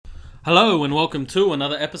Hello and welcome to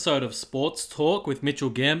another episode of Sports Talk with Mitchell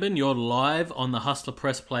Gambin. You're live on the Hustler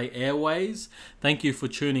Press Play Airways. Thank you for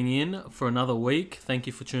tuning in for another week. Thank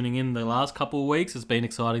you for tuning in the last couple of weeks. It's been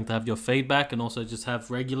exciting to have your feedback and also just have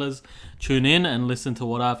regulars tune in and listen to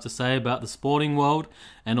what I have to say about the sporting world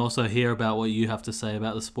and also hear about what you have to say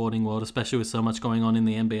about the sporting world, especially with so much going on in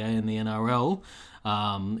the NBA and the NRL.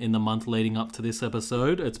 In the month leading up to this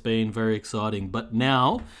episode, it's been very exciting. But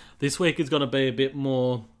now, this week is going to be a bit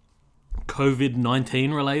more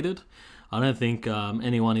COVID-19 related. I don't think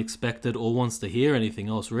anyone expected or wants to hear anything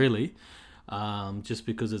else really, just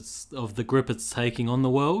because it's of the grip it's taking on the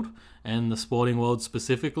world and the sporting world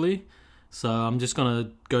specifically. So I'm just going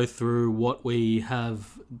to go through what we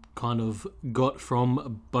have kind of got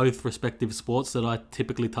from both respective sports that I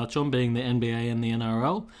typically touch on, being the NBA and the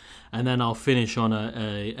NRL. And then I'll finish on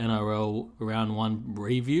a NRL round 1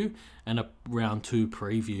 review and a round 2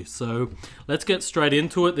 preview. So let's get straight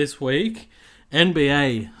into it this week.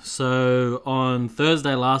 NBA. So on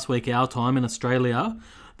Thursday last week, our time in Australia,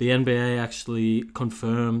 the NBA actually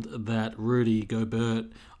confirmed that Rudy Gobert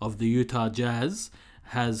of the Utah Jazz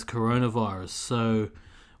has coronavirus. So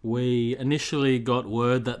we initially got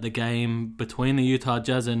word that the game between the Utah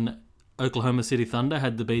Jazz and Oklahoma City Thunder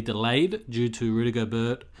had to be delayed due to Rudy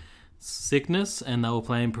Gobert sickness, and they were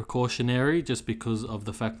playing precautionary just because of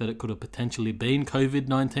the fact that it could have potentially been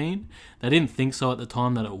COVID-19. They didn't think so at the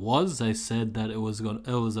time that it was. They said that it was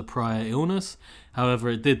a prior illness. However,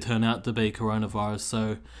 it did turn out to be coronavirus.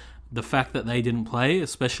 So the fact that they didn't play,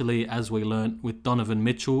 especially as we learnt with Donovan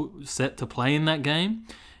Mitchell set to play in that game,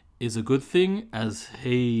 is a good thing, as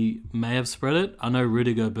he may have spread it. I know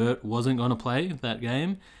Rudy Gobert wasn't going to play that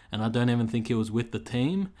game, and I don't even think he was with the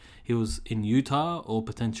team. He was in Utah, or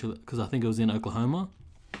potentially, because I think it was in Oklahoma.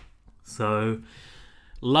 So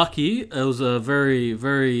lucky. It was a very,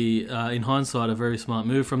 very, in hindsight, a very smart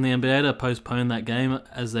move from the NBA to postpone that game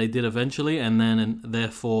as they did eventually, and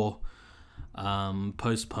therefore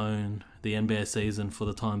postpone the NBA season for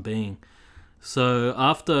the time being. So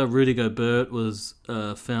after Rudy Gobert was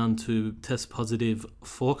found to test positive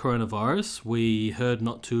for coronavirus, we heard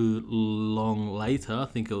not too long later, I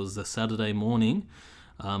think it was the Saturday morning,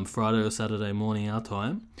 Friday or Saturday morning our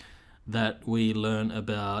time, that we learned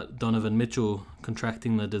about Donovan Mitchell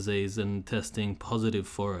contracting the disease and testing positive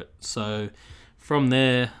for it. So from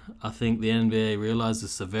there, I think the NBA realised the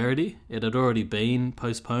severity. It had already been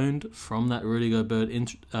postponed from that Rudy Gobert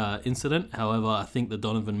incident. However, I think the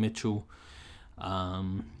Donovan Mitchell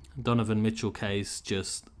case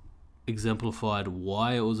just exemplified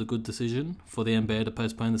why it was a good decision for the NBA to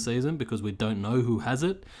postpone the season, because we don't know who has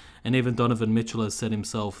it. And even Donovan Mitchell has said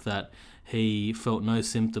himself that he felt no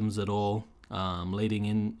symptoms at all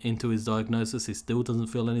leading into his diagnosis. He still doesn't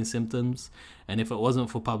feel any symptoms. And if it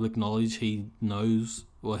wasn't for public knowledge, he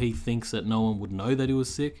thinks that no one would know that he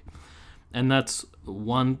was sick. And that's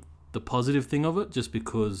the positive thing of it, just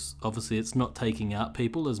because obviously it's not taking out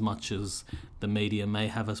people as much as the media may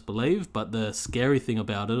have us believe. But the scary thing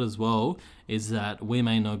about it as well is that we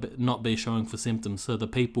may not be showing for symptoms. So the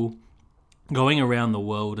people going around the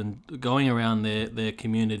world and going around their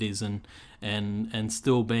communities and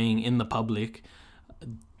still being in the public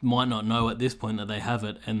might not know at this point that they have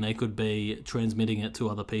it, and they could be transmitting it to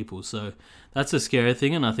other people. So that's a scary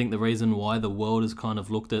thing, and I think the reason why the world has kind of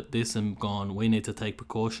looked at this and gone, we need to take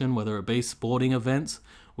precaution, whether it be sporting events,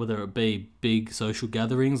 whether it be big social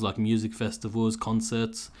gatherings like music festivals,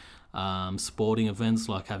 concerts, sporting events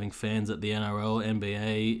like having fans at the NRL,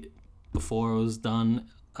 NBA before it was done,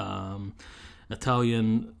 the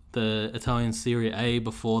Italian Serie A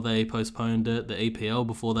before they postponed it, the EPL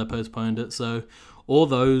before they postponed it. So all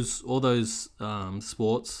those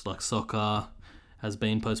sports like soccer has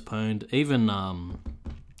been postponed. Even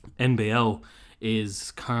NBL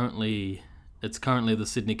is currently the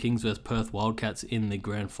Sydney Kings vs Perth Wildcats in the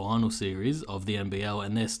grand final series of the NBL,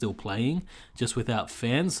 and they're still playing just without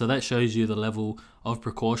fans. So that shows you the level of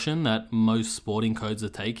precaution that most sporting codes are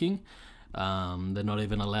taking. They're not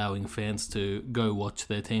even allowing fans to go watch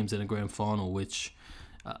their teams in a grand final, which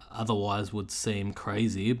otherwise would seem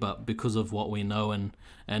crazy. But because of what we know and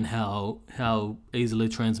how easily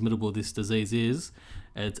transmittable this disease is,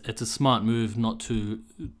 it's a smart move not to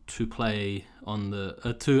play on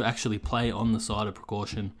to actually play on the side of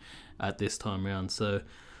precaution at this time round. So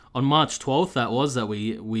on March 12th, that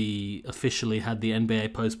we officially had the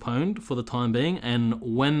NBA postponed for the time being, and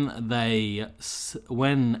when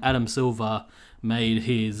Adam Silver made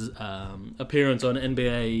his appearance on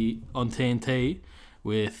NBA on TNT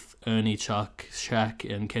with Ernie, Chuck, Shaq,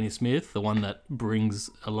 and Kenny Smith, the one that brings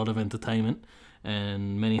a lot of entertainment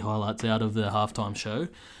and many highlights out of the halftime show,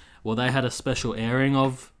 Well, they had a special airing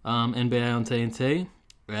of NBA on TNT,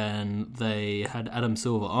 and they had Adam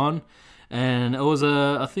Silver on. And it was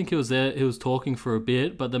I think he was there. He was talking for a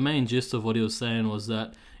bit, but the main gist of what he was saying was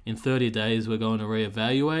that in 30 days we're going to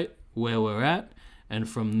reevaluate where we're at, and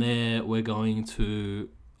from there we're going to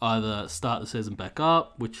either start the season back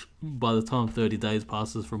up, which by the time 30 days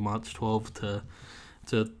passes from March 12th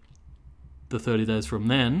to the 30 days from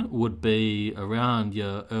then would be around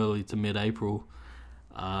your early to mid-April,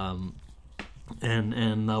 and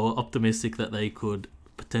they were optimistic that they could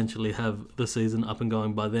potentially have the season up and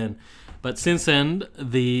going by then. But since then,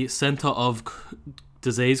 the Centre of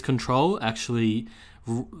Disease Control actually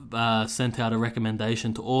sent out a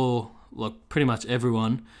recommendation to all, like pretty much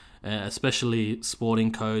everyone, especially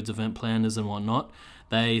sporting codes, event planners and whatnot.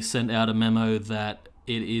 They sent out a memo that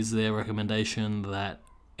it is their recommendation that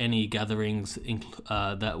any gatherings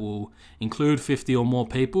that will include 50 or more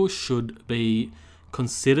people should be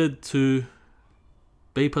considered to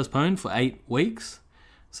be postponed for 8 weeks.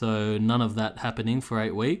 So none of that happening for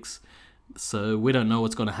 8 weeks. So we don't know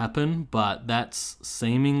what's going to happen, but that's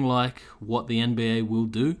seeming like what the NBA will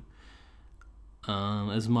do.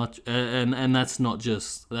 As much, and that's not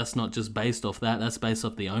just based off that. That's based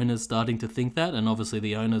off the owners starting to think that, and obviously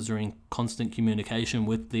the owners are in constant communication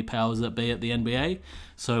with the powers that be at the NBA.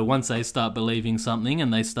 So once they start believing something,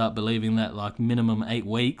 and they start believing that like minimum 8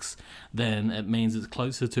 weeks, then it means it's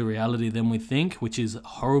closer to reality than we think, which is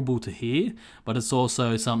horrible to hear. But it's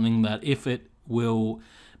also something that if it will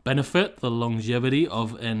benefit the longevity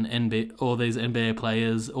of an NBA, all these NBA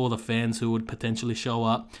players, all the fans who would potentially show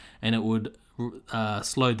up, and it would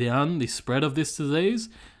slow down the spread of this disease,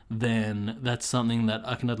 then that's something that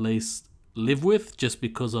I can at least live with, just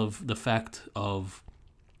because of the fact of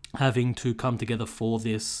having to come together for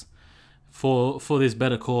this, for this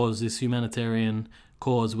better cause, this humanitarian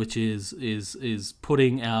cause, which is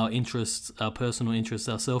putting our interests, our personal interests,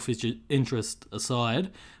 our selfish interest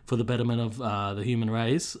aside for the betterment of the human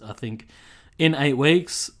race. I think in 8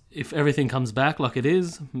 weeks, if everything comes back like it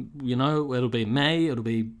is, it'll be May, it'll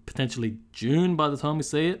be potentially June by the time we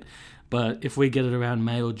see it. But if we get it around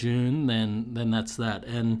May or June, then that's that.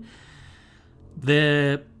 And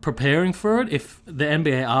they're preparing for it. If the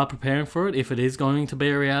NBA are preparing for it, if it is going to be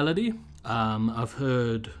a reality, I've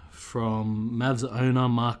heard from Mavs owner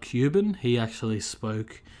Mark Cuban. He actually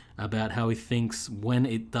spoke about how he thinks when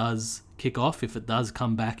it does kick off, if it does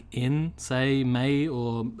come back in, say, May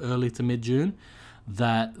or early to mid-June,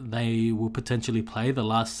 that they will potentially play the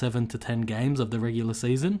last 7 to 10 games of the regular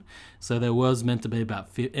season. So there was meant to be about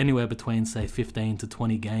anywhere between, say, 15 to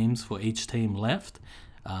 20 games for each team left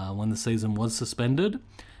when the season was suspended.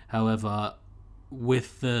 However,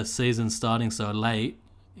 with the season starting so late,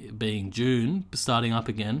 being June, starting up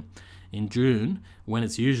again in June, when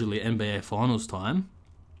it's usually NBA Finals time,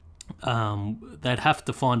 they'd have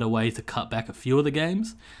to find a way to cut back a few of the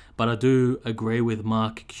games. But I do agree with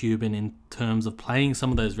Mark Cuban in terms of playing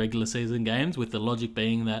some of those regular season games, with the logic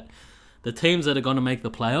being that the teams that are going to make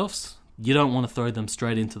the playoffs, you don't want to throw them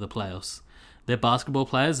straight into the playoffs. They're basketball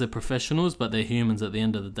players, they're professionals, but they're humans at the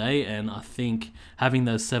end of the day. And I think having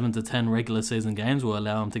those 7 to 10 regular season games will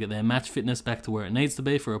allow them to get their match fitness back to where it needs to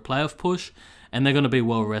be for a playoff push. And they're going to be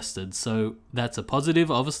well rested. So that's a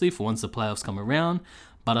positive, obviously, for once the playoffs come around.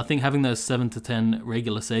 But I think having those 7 to 10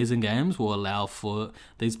 regular season games will allow for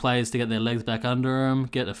these players to get their legs back under them,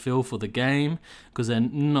 get a feel for the game, because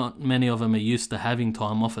then not many of them are used to having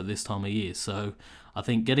time off at this time of year. So I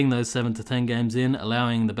think getting those 7 to 10 games in,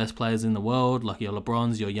 allowing the best players in the world, like your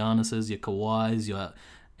LeBrons, your Giannis's, your Kawhis, your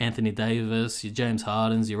Anthony Davis, your James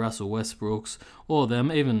Hardens, your Russell Westbrooks, all of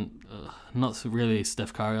them, even not really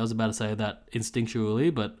Steph Curry. I was about to say that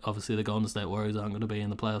instinctually, but obviously the Golden State Warriors aren't going to be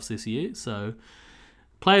in the playoffs this year. So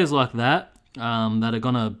players like that, that are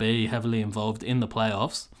going to be heavily involved in the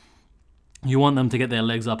playoffs, you want them to get their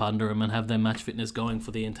legs up under them and have their match fitness going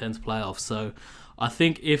for the intense playoffs. So I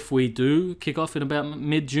think if we do kick off in about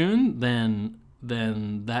mid-June, then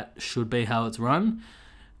that should be how it's run.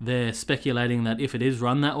 They're speculating that if it is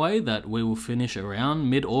run that way, that we will finish around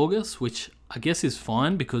mid-August, which I guess is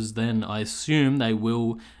fine, because then I assume they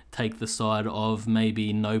will take the side of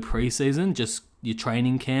maybe no preseason, just your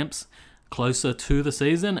training camps closer to the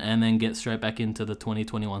season, and then get straight back into the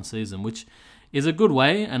 2021 season, which is a good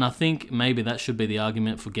way. And I think maybe that should be the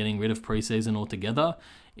argument for getting rid of preseason altogether,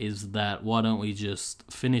 is that why don't we just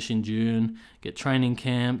finish in June, get training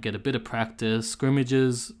camp, get a bit of practice,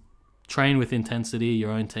 scrimmages, train with intensity,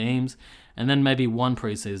 your own teams, and then maybe one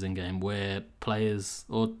preseason game where players,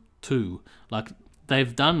 or two, like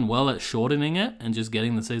they've done well at shortening it and just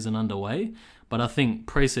getting the season underway. But I think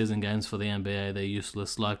preseason games for the NBA, they're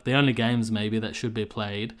useless. Like, the only games maybe that should be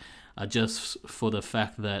played are just for the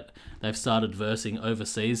fact that they've started versing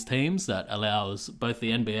overseas teams that allows both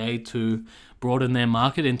the NBA to broaden their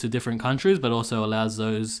market into different countries, but also allows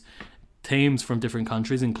those teams from different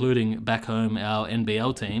countries, including back home our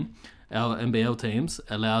NBL teams,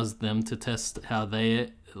 allows them to test how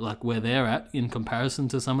they like where they're at in comparison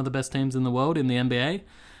to some of the best teams in the world in the NBA.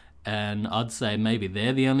 And I'd say maybe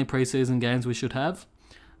they're the only preseason games we should have.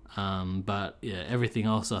 But yeah, everything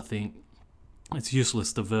else, I think it's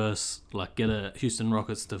useless to get a Houston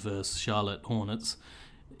Rockets to verse Charlotte Hornets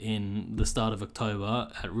in the start of October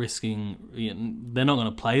at risking. They're not going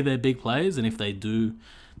to play their big players, and if they do,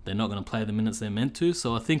 they're not going to play the minutes they're meant to.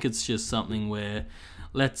 So I think it's just something where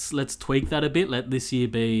let's tweak that a bit. Let this year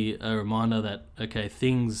be a reminder that, okay,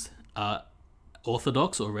 things are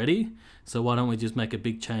orthodox already, so why don't we just make a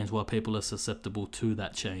big change while people are susceptible to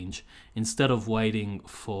that change, instead of waiting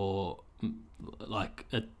for like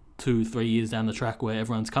 2-3 years down the track where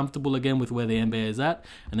everyone's comfortable again with where the NBA is at,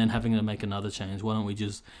 and then having to make another change. Why don't we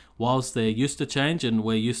just, whilst they're used to change and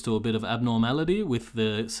we're used to a bit of abnormality with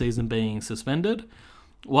the season being suspended,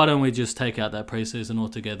 why don't we just take out that preseason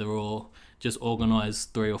altogether, or just organise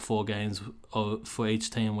 3 or 4 games for each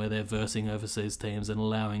team where they're versing overseas teams and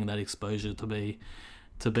allowing that exposure to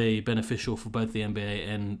be beneficial for both the NBA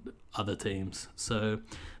and other teams. So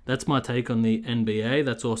that's my take on the NBA.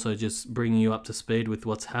 That's also just bringing you up to speed with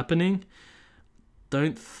what's happening.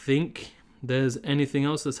 Don't think there's anything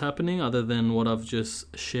else that's happening other than what I've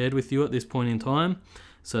just shared with you at this point in time.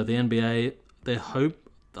 So the NBA,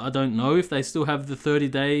 I don't know if they still have the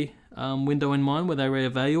 30-day window in mind where they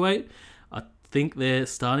reevaluate. I think they're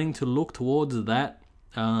starting to look towards that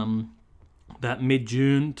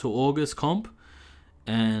mid-June to August comp.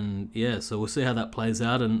 And yeah, so we'll see how that plays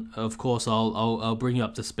out. And of course, I'll bring you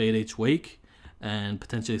up to speed each week, and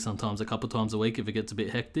potentially sometimes a couple times a week if it gets a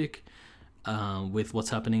bit hectic, with what's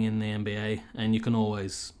happening in the NBA. And you can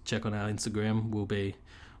always check on our Instagram. We'll be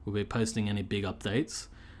posting any big updates.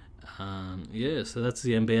 So that's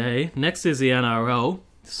the NBA. Next is the NRL.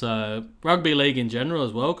 So rugby league in general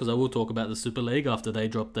as well, because I will talk about the Super League after they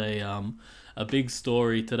dropped a big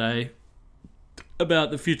story today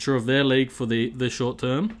about the future of their league for the short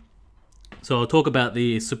term. So I'll talk about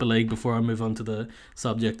the Super League before I move on to the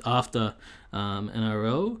subject after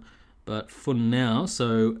NRL. But for now,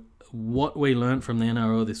 so what we learned from the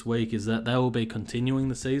NRL this week is that they will be continuing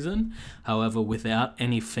the season, however, without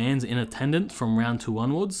any fans in attendance from round 2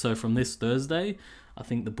 onwards. So from this Thursday, I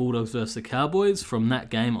think the Bulldogs versus the Cowboys, from that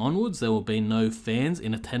game onwards, there will be no fans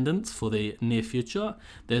in attendance for the near future.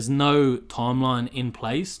 There's no timeline in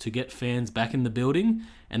place to get fans back in the building,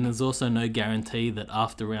 and there's also no guarantee that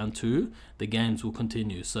after round 2, the games will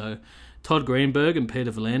continue. So Todd Greenberg and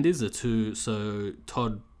Peter V'landys are two. So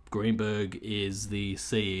Todd Greenberg is the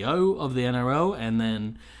CEO of the NRL, and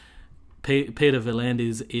then Peter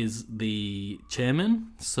V'landys is the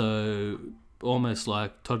chairman. So almost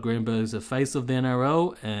like Todd Greenberg's the face of the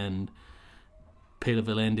NRL, and Peter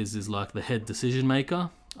V'landys is like the head decision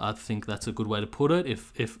maker. I think that's a good way to put it.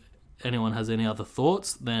 If anyone has any other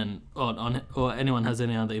thoughts, then or anyone has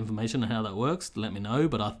any other information on how that works, let me know.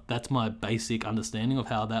 But that's my basic understanding of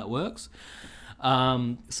how that works.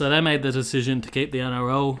 So they made the decision to keep the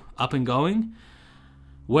NRL up and going.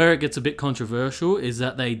 Where it gets a bit controversial is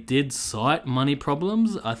that they did cite money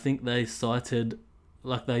problems. I think they cited,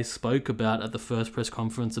 like they spoke about at the first press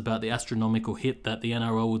conference, about the astronomical hit that the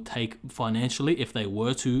NRL would take financially if they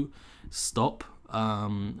were to stop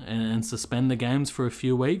and suspend the games for a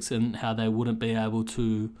few weeks, and how they wouldn't be able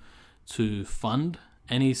to fund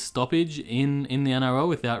any stoppage in the NRL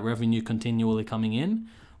without revenue continually coming in,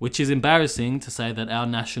 which is embarrassing to say that our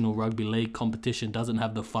National Rugby League competition doesn't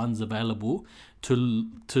have the funds available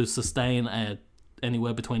to sustain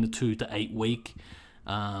anywhere between a 2 to 8 week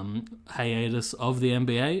hiatus of the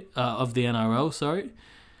NRL. Sorry,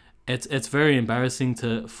 it's very embarrassing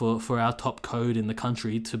for our top code in the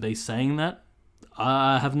country to be saying that.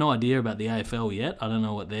 I have no idea about the AFL yet. I don't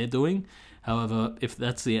know what they're doing. However, if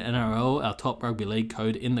that's the NRL, our top rugby league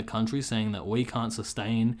code in the country, saying that we can't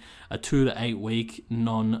sustain a 2 to 8 week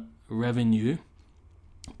non-revenue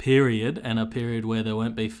period, and a period where there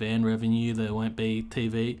won't be fan revenue, there won't be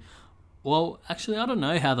TV. Well, actually, I don't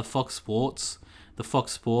know how the Fox Sports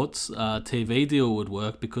TV deal would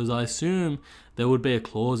work, because I assume there would be a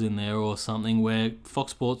clause in there or something where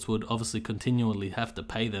Fox Sports would obviously continually have to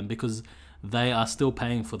pay them, because they are still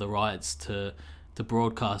paying for the rights to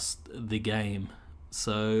broadcast the game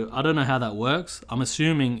So I don't know how that works. I'm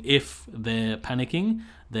assuming if they're panicking,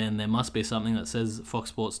 then there must be something that says Fox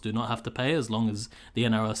Sports do not have to pay as long as the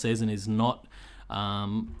NRL season is not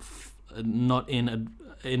not in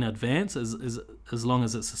advance. As long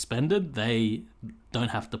as it's suspended, they don't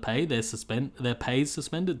have to pay. Their pay is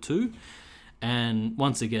suspended too. And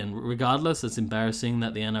once again, regardless, it's embarrassing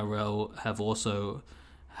that the NRL have also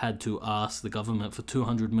had to ask the government for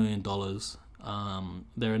 $200 million.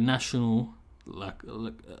 They're a national,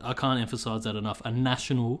 I can't emphasize that enough, a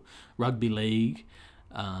national rugby league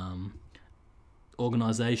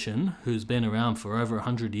organisation who's been around for over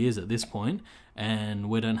 100 years at this point, and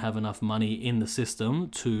we don't have enough money in the system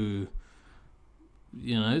to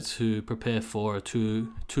prepare for a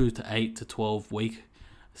 2 to 8 to 12 week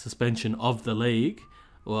suspension of the league.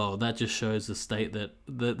 Well, that just shows the state that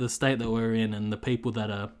the state that we're in, and the people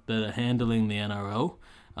that are handling the NRL,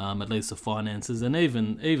 at least the finances, and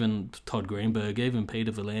even Todd Greenberg, even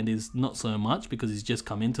Peter V'landys, not so much, because he's just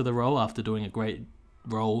come into the role after doing a great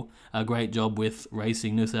job with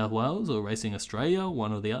Racing New South Wales or Racing Australia,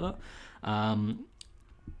 one or the other.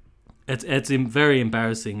 It's very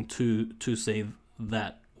embarrassing to see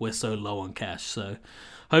that we're so low on cash. So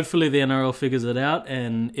hopefully the NRL figures it out,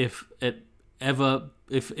 and if it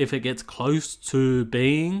gets close to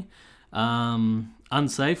being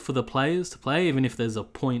unsafe for the players to play, even if there's a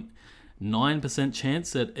 0.9%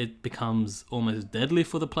 chance that it becomes almost deadly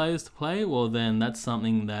for the players to play, well, then that's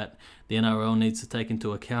something that the NRL needs to take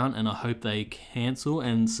into account, and I hope they cancel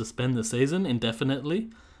and suspend the season indefinitely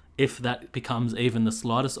if that becomes even the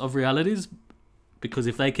slightest of realities. Because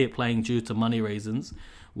if they keep playing due to money reasons,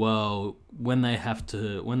 well, when they have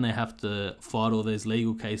to fight all these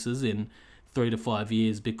legal cases in 3 to 5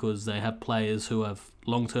 years because they have players who have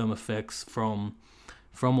long-term effects from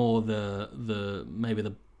all the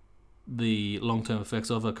long-term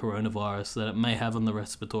effects of a coronavirus that it may have on the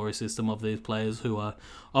respiratory system of these players, who are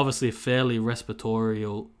obviously fairly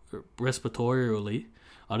respiratorially,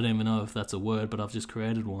 I don't even know if that's a word, but I've just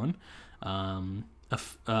created one,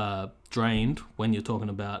 drained when you're talking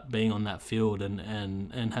about being on that field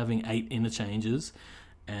and having 8 interchanges.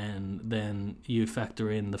 And then you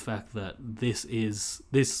factor in the fact that this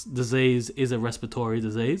disease is a respiratory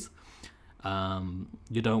disease.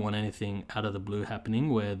 You don't want anything out of the blue happening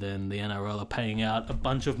where then the NRL are paying out a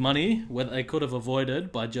bunch of money where they could have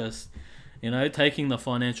avoided by just, taking the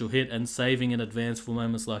financial hit and saving in advance for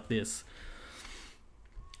moments like this.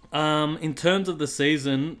 In terms of the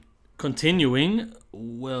season continuing,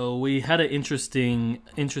 well, we had an interesting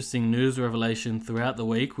news revelation throughout the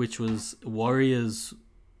week, which was Warriors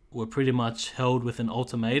were pretty much held with an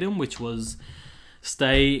ultimatum, which was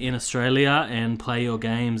stay in Australia and play your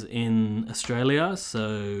games in Australia.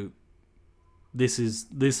 So this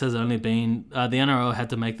has only been the NRL had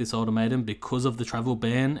to make this ultimatum because of the travel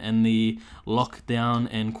ban and the lockdown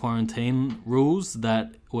and quarantine rules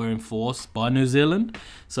that were enforced by New Zealand.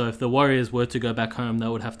 So if the Warriors were to go back home, they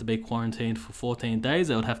would have to be quarantined for 14 days.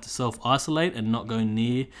 They would have to self-isolate and not go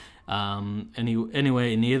near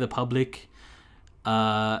anywhere near the public.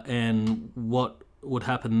 And what would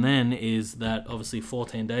happen then is that obviously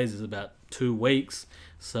 14 days is about 2 weeks,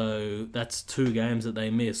 so that's 2 games that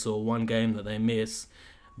they miss, or 1 game that they miss.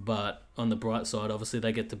 But on the bright side, obviously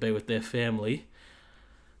they get to be with their family.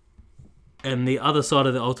 And the other side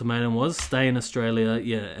of the ultimatum was stay in Australia,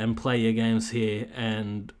 and play your games here,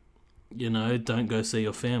 and don't go see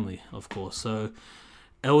your family, of course. So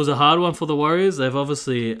it was a hard one for the Warriors. They've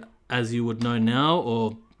obviously, as you would know now,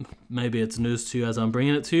 or maybe it's news to you as I'm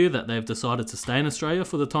bringing it to you, that they've decided to stay in Australia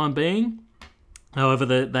for the time being.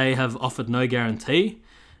 However, they have offered no guarantee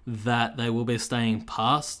that they will be staying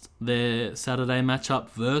past their Saturday matchup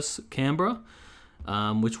versus Canberra,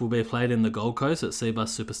 which will be played in the Gold Coast at Cbus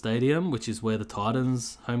Super Stadium, which is where the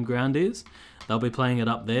Titans' home ground is. They'll be playing it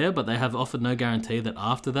up there, but they have offered no guarantee that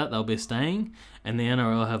after that they'll be staying, and the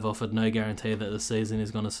NRL have offered no guarantee that the season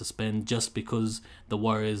is going to suspend just because the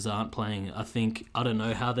Warriors aren't playing. I don't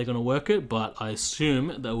know how they're going to work it, but I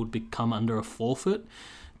assume that would come under a forfeit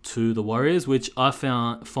to the Warriors, which I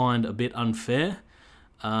find a bit unfair.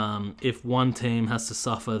 If one team has to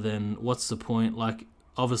suffer, then what's the point? Like,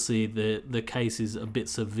 obviously the case is a bit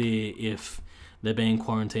severe if they're being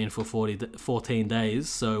quarantined for 14 days,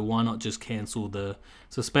 so why not just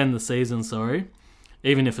suspend the season,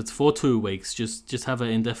 even if it's for 2 weeks, just have an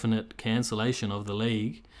indefinite cancellation of the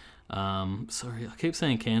league. I keep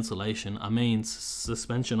saying cancellation, I mean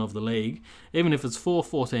suspension of the league, even if it's for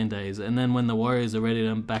 14 days, and then when the Warriors are ready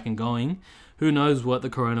to back and going, who knows what the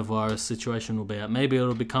coronavirus situation will be at. Maybe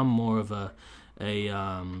it'll become more of a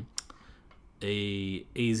a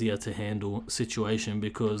easier to handle situation,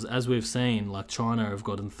 because as we've seen, like China have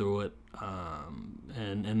gotten through it,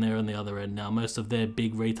 and they're on the other end now. Most of their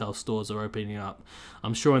big retail stores are opening up.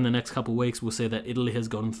 I'm sure in the next couple of weeks we'll see that Italy has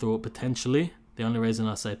gotten through it potentially. The only reason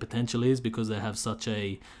I say potentially is because they have such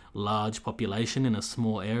a large population in a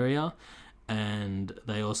small area, and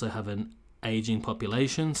they also have an aging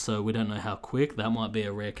population, so we don't know how quick. That might be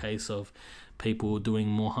a rare case of people doing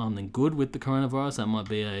more harm than good with the coronavirus. That might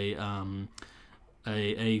be a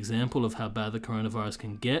example of how bad the coronavirus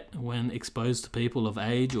can get when exposed to people of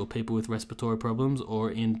age or people with respiratory problems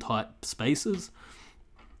or in tight spaces.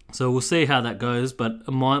 So we'll see how that goes, but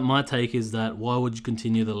my take is that why would you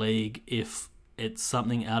continue the league if it's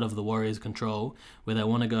something out of the Warriors' control, where they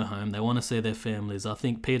want to go home, they want to see their families. I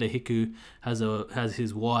think Peter Hiku has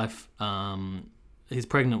his wife, his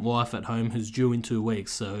pregnant wife at home, who's due in 2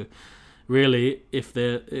 weeks. So really, if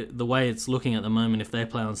the way it's looking at the moment, if they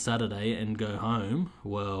play on Saturday and go home,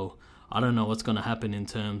 well, I don't know what's going to happen in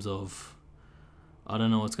terms of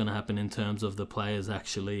the players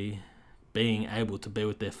actually being able to be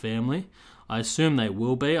with their family. I assume they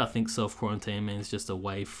will be. I think self-quarantine means just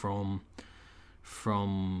away from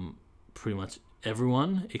pretty much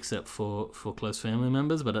everyone except for close family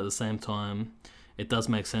members, but at the same time it does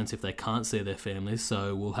make sense if they can't see their families.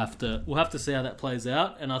 So we'll have to see how that plays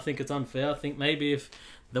out, and I think it's unfair. I think maybe if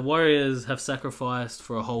the Warriors have sacrificed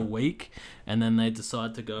for a whole week and then they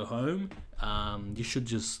decide to go home, you should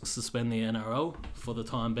just suspend the NRL for the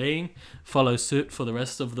time being, follow suit for the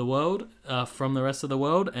rest of the world,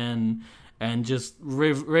 and just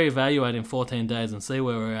reevaluate in 14 days and see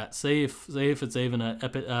where we're at. See if it's even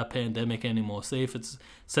a pandemic anymore. See if it's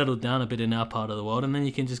settled down a bit in our part of the world, and then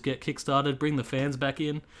you can just get kick-started, bring the fans back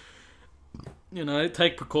in.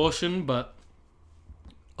 Take precaution, but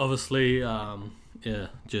obviously,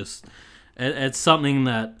 it's something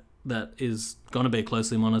that is going to be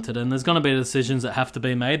closely monitored, and there's going to be decisions that have to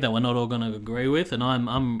be made that we're not all going to agree with, and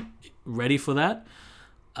I'm ready for that.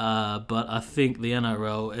 But I think the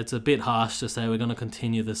NRL, it's a bit harsh to say we're going to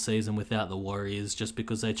continue the season without the Warriors just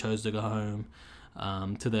because they chose to go home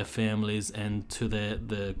to their families and to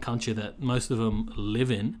the country that most of them live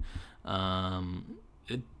in.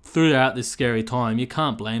 Throughout this scary time, you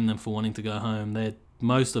can't blame them for wanting to go home.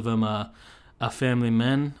 Most of them are family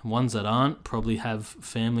men. Ones that aren't probably have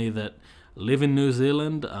family that live in New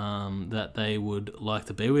Zealand that they would like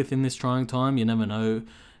to be with in this trying time. You never know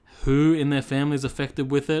who in their family is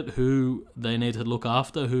affected with it, who they need to look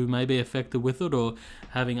after, who may be affected with it, or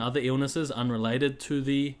having other illnesses unrelated to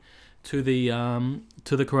the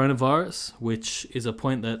coronavirus, which is a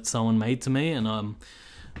point that someone made to me, and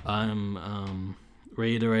I'm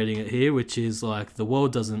reiterating it here, which is like the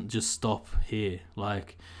world doesn't just stop here.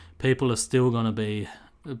 Like people are still gonna be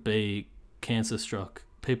cancer struck.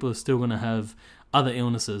 People are still gonna have other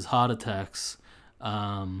illnesses, heart attacks,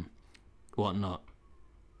 whatnot.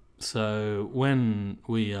 So when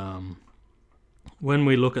we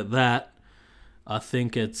look at that, I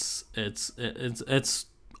think it's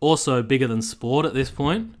also bigger than sport at this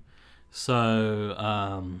point. So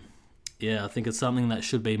I think it's something that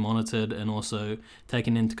should be monitored and also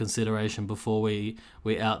taken into consideration before we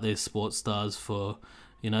out these sports stars for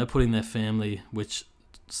putting their family, which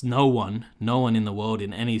no one in the world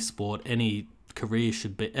in any sport, any career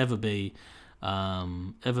should ever be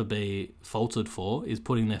faulted for, is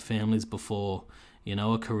putting their families before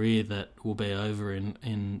a career that will be over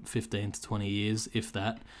in 15 to 20 years, if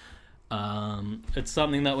that. It's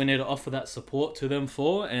something that we need to offer that support to them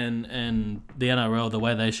for, and the NRL, the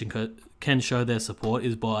way they can show their support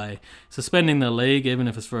is by suspending the league, even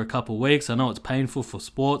if it's for a couple of weeks. I know it's painful for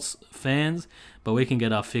sports fans, but we can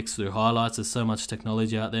get our fix through highlights. There's so much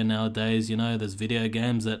technology out there nowadays. There's video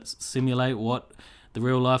games that simulate what the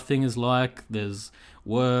real life thing is like. There's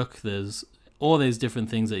work, there's all these different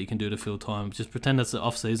things that you can do to fill time. Just pretend it's the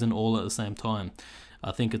off season all at the same time.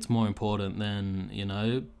 I think it's more important than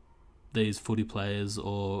these footy players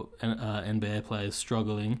or NBA players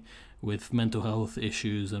struggling with mental health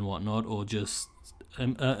issues and whatnot, or just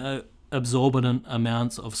absorbent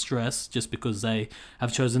amounts of stress just because they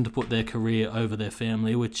have chosen to put their career over their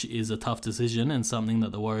family, which is a tough decision and something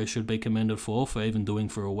that the Warriors should be commended for even doing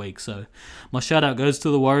for a week. So my shout out goes to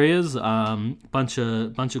the Warriors. Bunch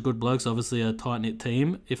of good blokes, obviously a tight-knit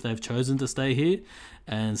team if they've chosen to stay here.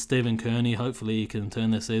 And Stephen Kearney, hopefully he can turn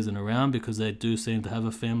their season around, because they do seem to have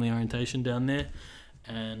a family orientation down there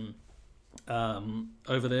and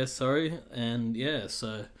over there, sorry. And yeah,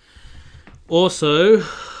 so also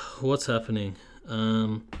what's happening?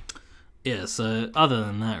 So other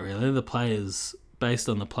than that, really, the players based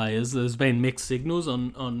on the players. There's been mixed signals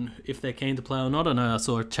on if they're keen to play or not. I know I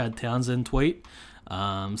saw a Chad Townsend tweet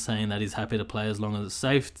saying that he's happy to play as long as it's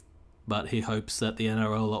safe, but he hopes that the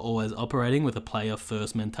NRL are always operating with a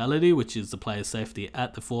player-first mentality, which is the player's safety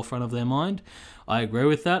at the forefront of their mind. I agree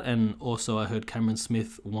with that, and also I heard Cameron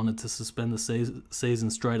Smith wanted to suspend the season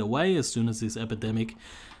straight away as soon as this epidemic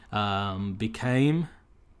became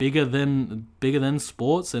bigger than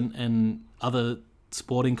sports and other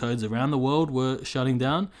sporting codes around the world were shutting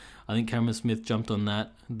down. I think Cameron Smith jumped on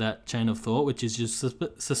that chain of thought, which is just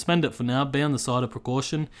suspend it for now, be on the side of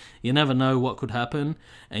precaution. You never know what could happen,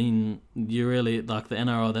 and you really, like the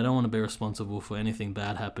NRL, they don't want to be responsible for anything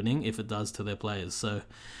bad happening if it does to their players. So,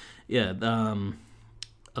 yeah,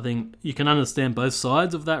 I think you can understand both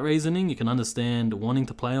sides of that reasoning. You can understand wanting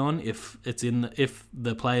to play on if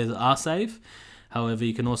the players are safe. However,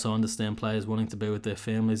 you can also understand players wanting to be with their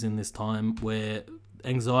families in this time where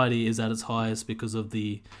anxiety is at its highest because of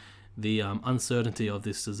the uncertainty of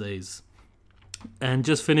this disease. And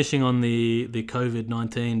just finishing on the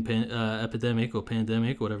COVID-19 epidemic or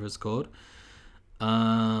pandemic, whatever it's called,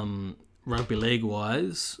 rugby league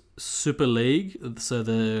wise, Super League, so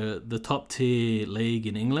the top tier league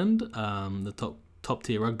in England, the top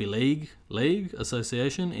tier rugby league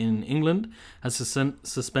association in England has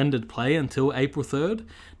suspended play until April 3rd.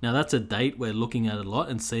 Now that's a date we're looking at a lot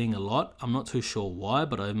and seeing a lot. I'm not too sure why,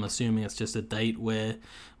 but I'm assuming it's just a date where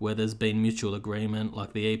there's been mutual agreement,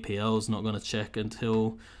 like the EPL is not going to check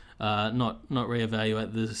until not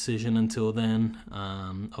reevaluate the decision until then.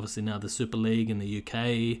 Obviously now the Super League in the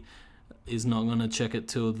UK is not going to check it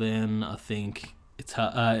till then. I think it's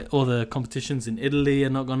all the competitions in Italy are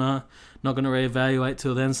not gonna reevaluate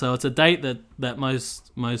till then. So it's a date that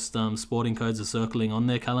most sporting codes are circling on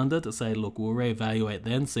their calendar to say, look, we'll reevaluate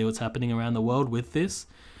then, see what's happening around the world with this.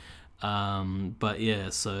 But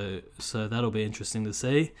yeah, so that'll be interesting to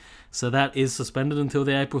see. So that is suspended until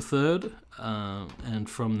the April 3rd, and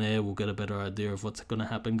from there we'll get a better idea of what's going to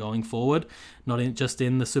happen going forward, not just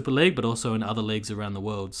in the Super League, but also in other leagues around the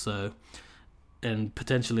world. So, and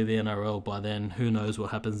potentially the NRL by then. Who knows what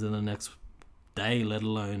happens in the next day, let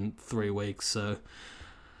alone 3 weeks. So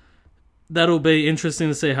that'll be interesting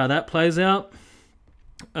to see how that plays out.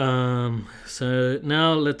 So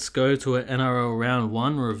now let's go to an NRL Round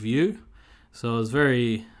 1 review. So it was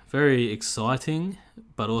very, very exciting,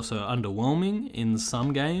 but also underwhelming in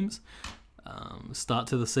some games. Start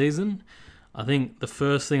to the season. I think the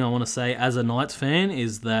first thing I want to say as a Knights fan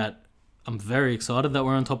is that I'm very excited that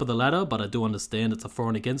we're on top of the ladder, but I do understand it's a for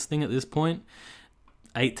and against thing at this point.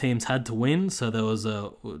 8 teams had to win, so there was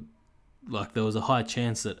a high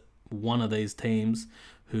chance that one of these teams,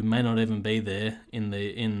 who may not even be there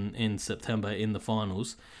in September in the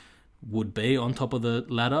finals, would be on top of the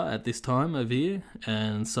ladder at this time of year.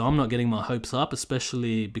 And so I'm not getting my hopes up,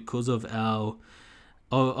 especially because of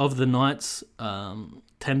the Knights'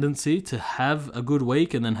 tendency to have a good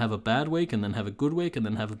week and then have a bad week and then have a good week and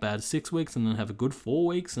then have a bad 6 weeks and then have a good 4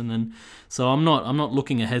 weeks, and then so I'm not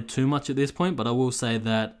looking ahead too much at this point, but I will say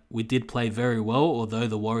that we did play very well, although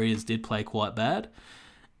the Warriors did play quite bad,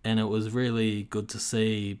 and it was really good to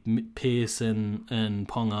see Pearce and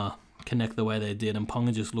Ponga connect the way they did, and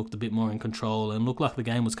Ponga just looked a bit more in control and looked like the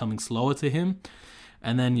game was coming slower to him.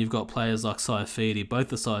 And then you've got players like Saifidi, both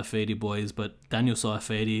the Saifidi boys, but Daniel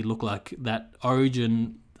Saifidi looked like that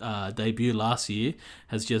Origin debut last year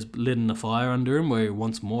has just lit a fire under him where he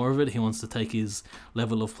wants more of it. He wants to take his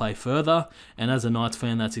level of play further. And as a Knights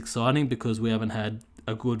fan, that's exciting because we haven't had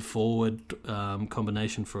a good forward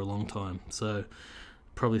combination for a long time. So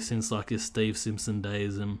probably since like his Steve Simpson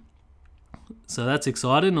days. And so that's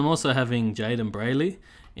exciting. And also having Jaden Brayley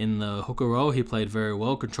in the hooker role, he played very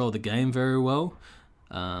well, controlled the game very well.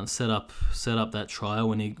 Set up that try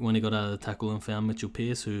when he got out of the tackle and found Mitchell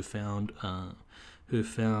Pearce, who found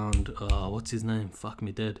what's his name? Fuck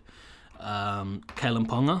me dead. Kalen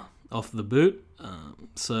Ponga off the boot.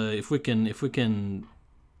 So if we can,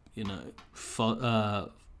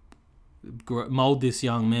 mold this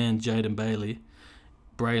young man Jaden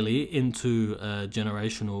Brayley into a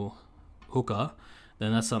generational hooker,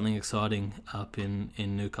 then that's something exciting up in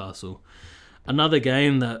Newcastle. Another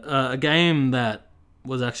game that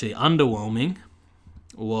was actually underwhelming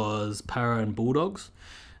was Para and Bulldogs.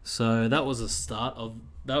 So that was the start of...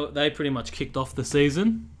 They pretty much kicked off the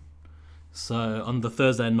season. So on the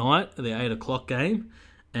Thursday night, the 8 o'clock game.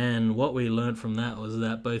 And what we learned from that was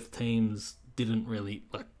that both teams didn't really...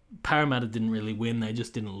 Parramatta didn't really win, they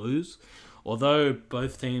just didn't lose. Although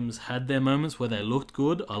both teams had their moments where they looked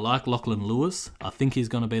good. I like Lachlan Lewis. I think he's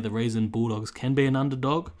going to be the reason Bulldogs can be an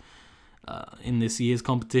underdog in this year's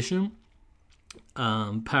competition.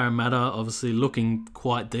 Parramatta obviously looking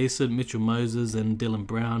quite decent. Mitchell Moses and Dylan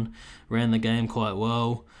Brown ran the game quite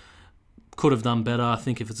well. Could have done better. I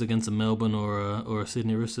think if it's against a Melbourne or a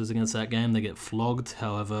Sydney Roosters against that game, they get flogged.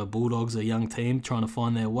 However, Bulldogs are a young team trying to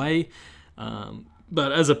find their way.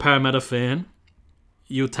 But as a Parramatta fan,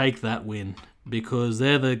 you'll take that win because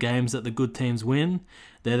they're the games that the good teams win.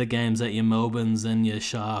 They're the games that your Melbournes and your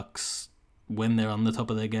Sharks, when they're on the top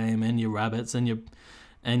of their game, and your Rabbits and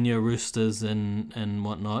your Roosters and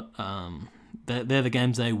whatnot, they're the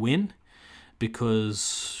games they win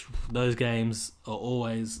because those games are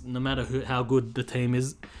always, no matter how good the team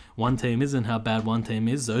is, one team is and how bad one team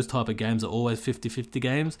is, those type of games are always 50-50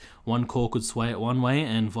 games. One call could sway it one way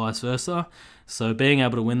and vice versa. So being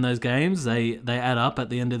able to win those games, they add up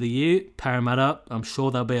at the end of the year. Parramatta, I'm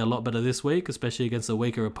sure they'll be a lot better this week, especially against a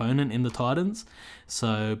weaker opponent in the Titans.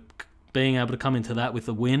 So being able to come into that with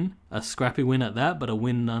a win, a scrappy win at that, but a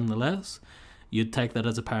win nonetheless, you'd take that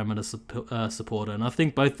as a Parramatta supporter. And I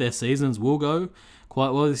think both their seasons will go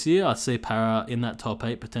quite well this year. I see Para in that top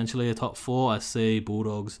 8, potentially a top 4. I see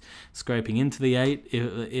Bulldogs scraping into the 8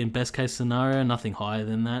 in best case scenario, nothing higher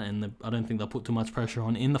than that. And I don't think they'll put too much pressure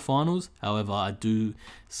on in the finals. However, I do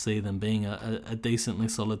see them being a decently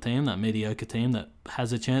solid team, that mediocre team that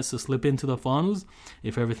has a chance to slip into the finals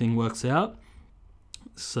if everything works out.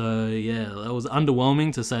 So yeah, that was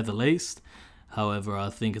underwhelming to say the least. However, I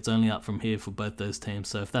think it's only up from here for both those teams.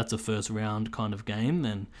 So if that's a first round kind of game,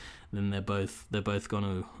 then they're both going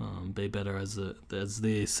to be better as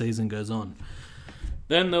the season goes on.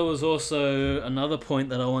 Then there was also another point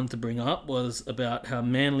that I wanted to bring up was about how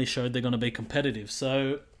Manly showed they're going to be competitive.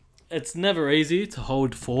 So it's never easy to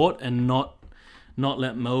hold fort and not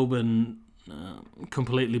let Melbourne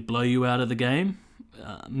completely blow you out of the game.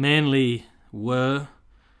 Manly were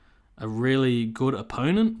a really good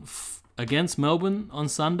opponent against Melbourne on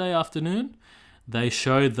Sunday afternoon. They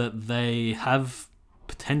showed that they have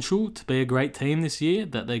potential to be a great team this year,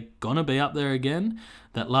 that they're going to be up there again,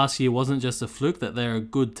 that last year wasn't just a fluke, that they're a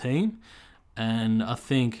good team. And I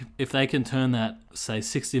think if they can turn that, say,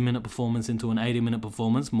 60-minute performance into an 80-minute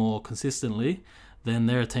performance more consistently, then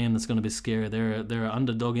they're a team that's going to be scary. They're an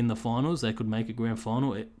underdog in the finals. They could make a grand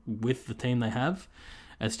final with the team they have.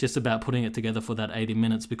 It's just about putting it together for that 80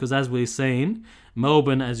 minutes because as we've seen,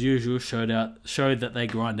 Melbourne, as usual, showed that they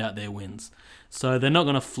grind out their wins. So they're not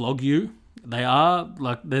going to flog you. They are,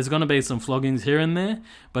 there's going to be some floggings here and there,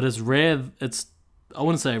 but it's rare. I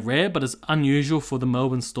wouldn't say rare, but it's unusual for the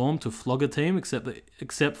Melbourne Storm to flog a team,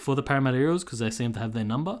 except for the Parramatta Eels because they seem to have their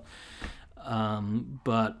number.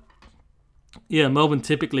 But yeah, Melbourne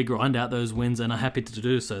typically grind out those wins and are happy to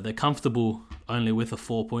do so. They're comfortable only with a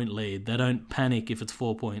 4-point lead. They don't panic if it's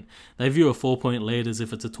 4-point. They view a 4-point lead as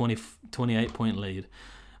if it's a 28-point lead.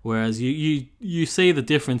 Whereas you see the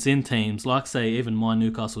difference in teams, like say even my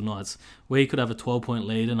Newcastle Knights, where you could have a 12-point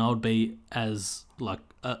lead and I would be as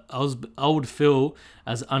I would feel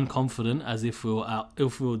as unconfident as if we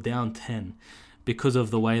were down 10. Because of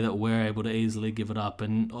the way that we're able to easily give it up.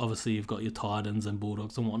 And obviously you've got your Titans and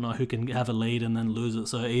Bulldogs and whatnot who can have a lead and then lose it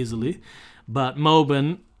so easily. But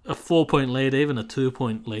Melbourne, a 4-point lead, even a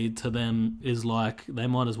 2-point lead to them is like they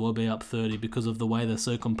might as well be up 30 because of the way they're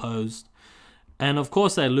so composed. And of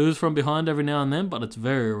course they lose from behind every now and then, but it's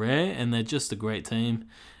very rare and they're just a great team.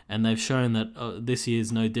 And they've shown that this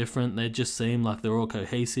year's no different. They just seem like they're all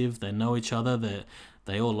cohesive. They know each other.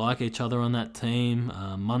 They all like each other on that team.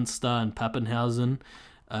 Munster and Pappenhausen,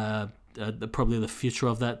 probably the future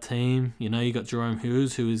of that team. You know, you got Jerome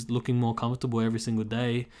Hughes, who is looking more comfortable every single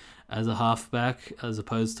day as a halfback as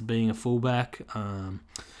opposed to being a fullback.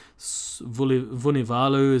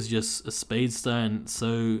 Vunivalu is just a speedster and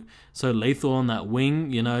so lethal on that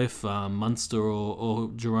wing. You know, if Munster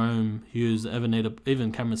or Jerome Hughes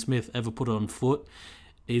even Cameron Smith ever put it on foot,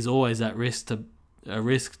 he's always at risk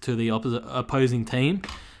to the opposing team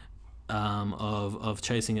of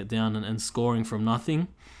chasing it down and scoring from nothing.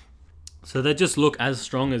 So they just look as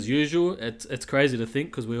strong as usual. It's crazy to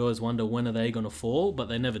think because we always wonder when are they going to fall, but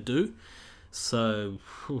they never do. So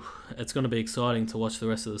it's going to be exciting to watch the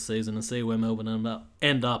rest of the season and see where Melbourne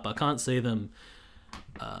end up. I can't see them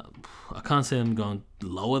going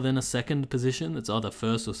lower than a second position. It's either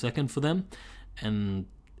first or second for them. And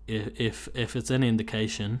if it's any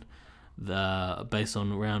indication, based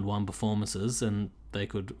on round 1 performances, and they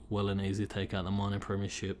could well and easy take out the minor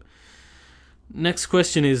premiership. Next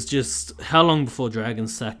question is just how long before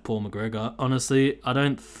Dragons sack Paul McGregor? Honestly,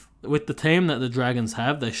 with the team that the Dragons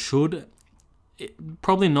have, they should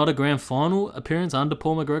probably not a grand final appearance under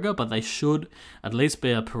Paul McGregor, but they should at least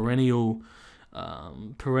be a perennial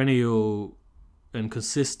and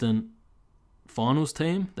consistent finals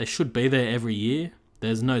team. They should be there every year.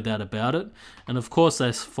 There's no doubt about it. And of course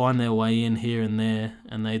they find their way in here and there,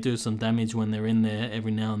 and they do some damage when they're in there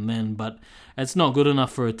every now and then. But it's not good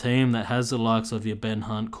enough for a team that has the likes of your Ben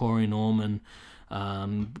Hunt, Corey Norman,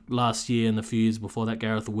 last year and the few years before that,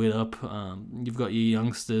 Gareth Widdop. You've got your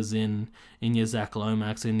youngsters in your Zach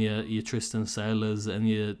Lomax, in your Tristan Sailors, and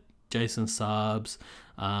your Jason Saabs,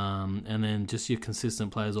 and then just your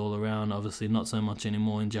consistent players all around. Obviously not so much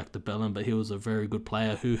anymore in Jack DeBellin, but he was a very good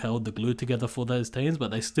player who held the glue together for those teams,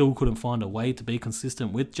 but they still couldn't find a way to be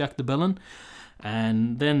consistent with Jack DeBellin.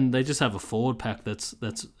 And then they just have a forward pack that's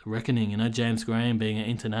reckoning. James Graham being an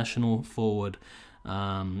international forward,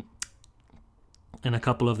 and a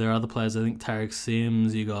couple of their other players. I think Tarek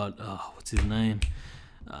Sims. You got what's his name?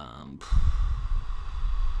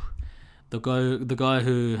 The guy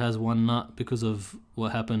who has one nut because of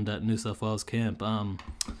what happened at New South Wales camp.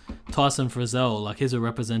 Tyson Frizzell, like, he's a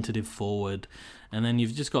representative forward. And then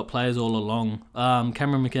you've just got players all along.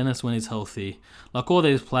 Cameron McInnes when he's healthy. Like, all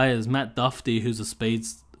these players. Matt Duffy, who's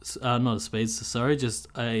not a speedster, sorry, just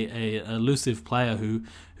a elusive player who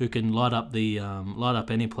can light up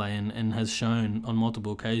any play, and has shown on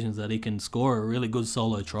multiple occasions that he can score a really good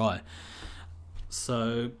solo try.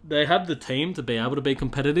 So they have the team to be able to be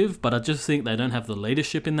competitive, but I just think they don't have the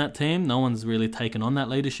leadership in that team. No one's really taken on that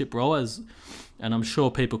leadership role, and I'm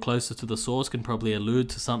sure people closer to the source can probably allude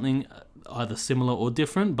to something either similar or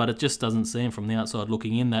different, but it just doesn't seem from the outside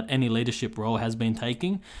looking in that any leadership role has been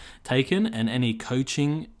taken, and any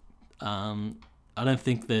coaching. I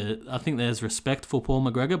think there's respect for Paul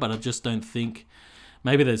McGregor, but I just don't think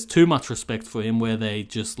maybe there's too much respect for him, where they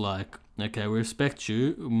just like, okay, we respect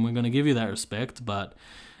you, and we're going to give you that respect, but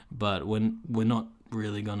when we're not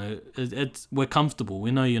really going to, we're comfortable.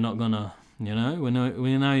 We know you're not going to, we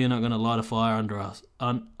know you're not going to light a fire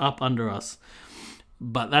up under us.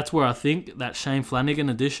 But that's where I think that Shane Flanagan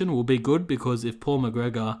addition will be good, because if Paul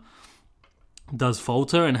McGregor does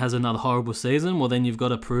falter and has another horrible season, well, then you've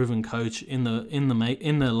got a proven coach in the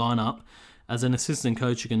lineup. As an assistant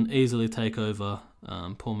coach, you can easily take over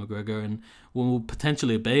Paul McGregor, and will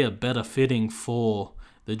potentially be a better fitting for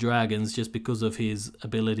the Dragons, just because of his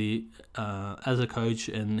ability as a coach,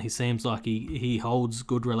 and he seems like he holds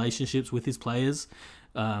good relationships with his players.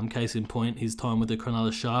 Case in point, his time with the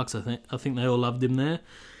Cronulla Sharks. I think they all loved him there,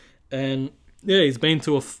 and yeah, he's been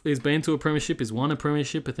to a premiership. He's won a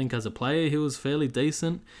premiership. I think as a player, he was fairly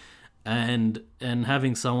decent. And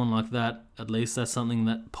having someone like that, at least that's something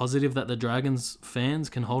that positive that the Dragons fans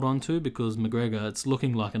can hold on to, because McGregor, it's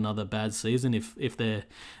looking like another bad season. If their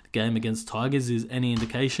game against Tigers is any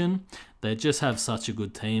indication, they just have such a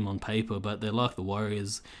good team on paper, but they're like the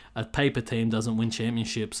Warriors. A paper team doesn't win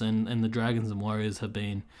championships, and the Dragons and Warriors have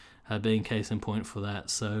been case in point for that.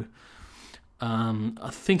 So I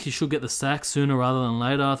think he should get the sack sooner rather than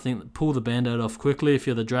later. I think pull the band-aid off quickly. If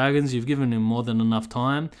you're the Dragons, you've given him more than enough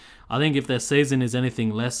time. I think if their season is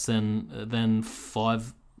anything less than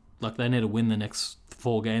 5, like, they need to win the next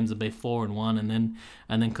 4 games and be 4-1,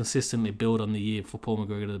 and then consistently build on the year for Paul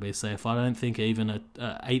McGregor to be safe. I don't think even a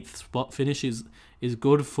 8th spot finish is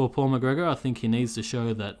good for Paul McGregor. I think he needs to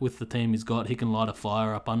show that with the team he's got, he can light a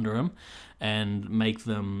fire up under him and make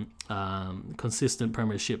them consistent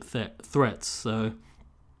premiership threats. So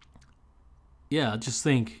yeah, I just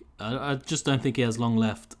don't think he has long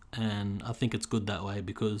left, and I think it's good that way,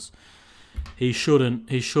 because he shouldn't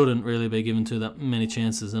really be given to that many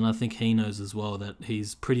chances, and I think he knows as well that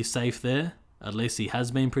he's pretty safe there. At least he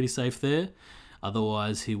has been pretty safe there.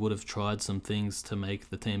 Otherwise, he would have tried some things to make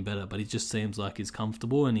the team better. But he just seems like he's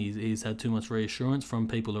comfortable, and he's had too much reassurance from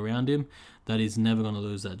people around him that he's never going to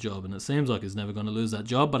lose that job. And it seems like he's never going to lose that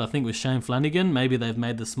job. But I think with Shane Flanagan, maybe they've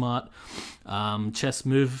made the smart chess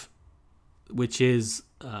move, which is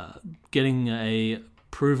getting a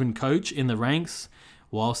proven coach in the ranks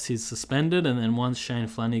whilst he's suspended. And then once Shane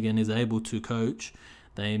Flanagan is able to coach,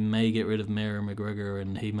 they may get rid of Mary McGregor,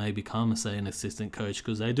 and he may become, say, an assistant coach,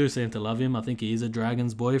 because they do seem to love him. I think he is a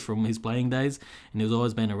Dragons boy from his playing days, and he's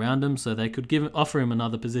always been around him, so they could offer him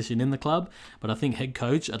another position in the club. But I think head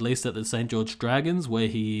coach, at least at the St. George Dragons, where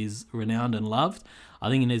he is renowned and loved, I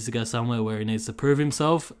think he needs to go somewhere where he needs to prove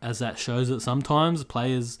himself, as that shows that sometimes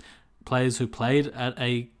players who played at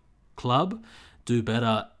a club do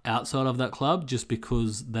better outside of that club, just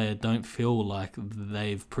because they don't feel like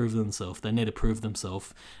they've proved themselves. They need to prove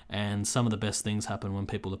themselves, and some of the best things happen when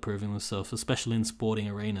people are proving themselves, especially in sporting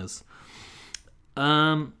arenas.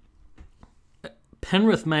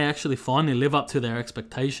 Penrith may actually finally live up to their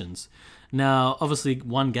expectations. Now, obviously,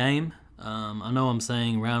 one game, I know I'm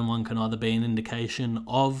saying round one can either be an indication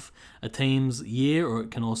of a team's year, or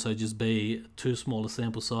it can also just be too small a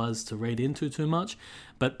sample size to read into too much.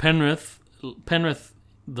 But Penrith,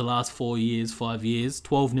 the last 5 years,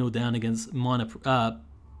 12-0 down against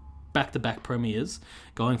back-to-back premiers,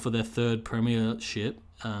 going for their third premiership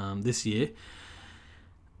this year.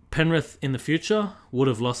 Penrith in the future would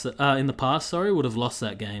have lost it. In the past, would have lost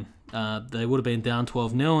that game. They would have been down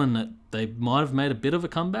 12-0 and they might have made a bit of a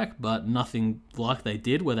comeback, but nothing like they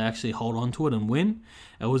did where they actually hold on to it and win.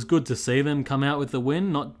 It was good to see them come out with the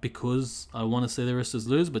win, not because I want to see the Roosters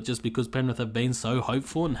lose, but just because Penrith have been so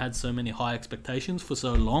hopeful and had so many high expectations for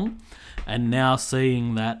so long. And now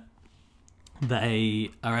seeing that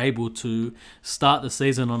they are able to start the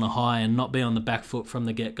season on a high and not be on the back foot from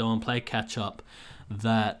the get-go and play catch-up,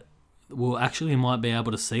 that we'll actually might be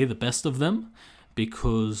able to see the best of them,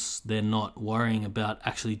 because they're not worrying about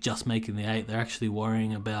actually just making the 8. They're actually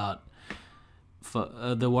worrying about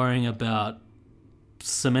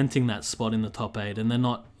cementing that spot in the top 8, and they're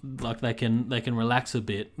not like they can relax a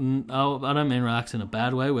bit. I don't mean relax in a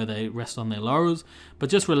bad way where they rest on their laurels, but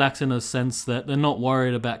just relax in a sense that they're not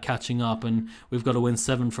worried about catching up and we've got to win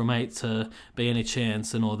 7 from 8 to be any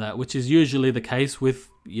chance and all that, which is usually the case with,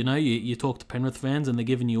 you talk to Penrith fans and they're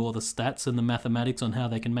giving you all the stats and the mathematics on how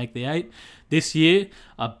they can make the 8. This year,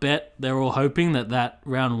 I bet they're all hoping that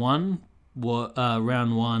round one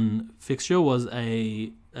fixture was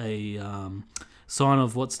a sign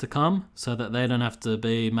of what's to come, so that they don't have to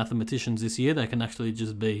be mathematicians this year. They can actually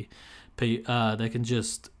just they can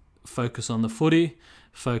just focus on the footy,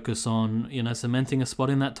 focus on cementing a spot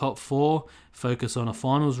in that top 4, focus on a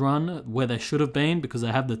finals run where they should have been, because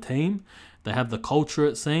they have the team, they have the culture.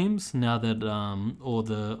 It seems now that all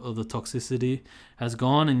the toxicity has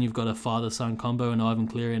gone, and you've got a father-son combo in Ivan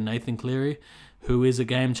Cleary and Nathan Cleary, who is a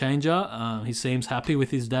game changer. He seems happy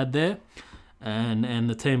with his dad there. And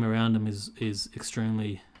the team around him is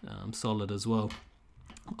extremely solid as well.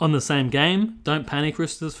 On the same game, don't panic,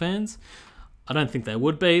 Roosters fans. I don't think they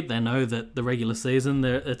would be. They know that the regular season,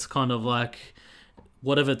 it's kind of like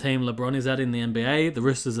whatever team LeBron is at in the NBA, the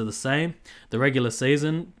Roosters are the same. The regular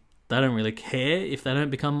season, they don't really care if they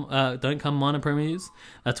don't come minor premiers.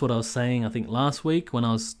 That's what I was saying, I think, last week when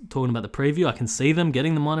I was talking about the preview. I can see them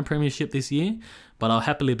getting the minor premiership this year, but I'll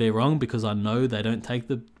happily be wrong, because I know they don't take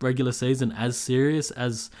the regular season as serious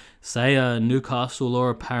as, say, a Newcastle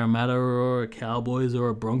or a Parramatta or a Cowboys or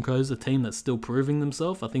a Broncos, a team that's still proving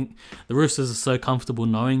themselves. I think the Roosters are so comfortable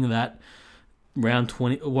knowing that round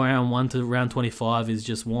 1 to round 25 is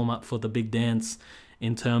just warm up for the big dance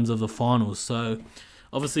in terms of the finals. So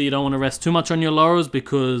obviously, you don't want to rest too much on your laurels,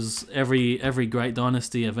 because every great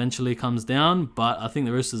dynasty eventually comes down. But I think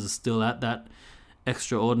the Roosters are still at that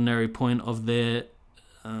extraordinary point of their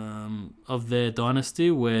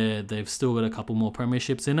dynasty where they've still got a couple more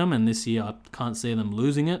premierships in them, and this year I can't see them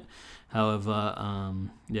losing it. However,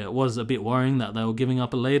 it was a bit worrying that they were giving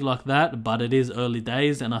up a lead like that, but it is early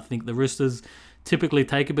days, and I think the Roosters typically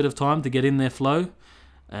take a bit of time to get in their flow.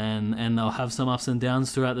 And they'll have some ups and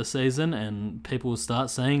downs throughout the season, and people will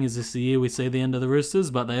start saying, is this the year we see the end of the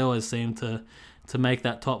Roosters? But they always seem to make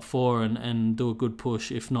that top 4 and do a good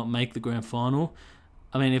push, if not make the grand final.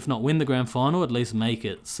 I mean, if not win the grand final, at least make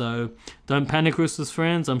it. So don't panic, Roosters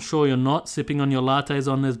fans. I'm sure you're not sipping on your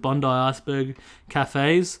lattes on those Bondi Iceberg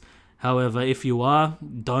cafes. However, if you are,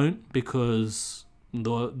 don't, because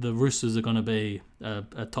the Roosters are going to be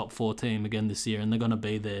a top 4 team again this year, and they're going to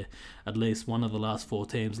be there, at least one of the last 4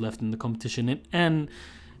 teams left in the competition, and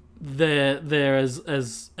they're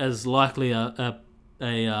as likely a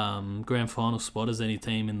grand final spot as any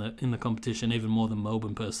team in the competition, even more than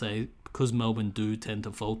Melbourne per se, because Melbourne do tend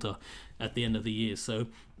to falter at the end of the year. So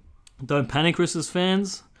don't panic, Roosters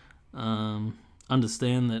fans.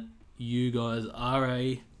 Understand that you guys are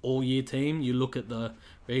a all-year team. You look at the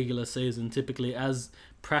regular season typically as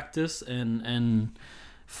practice and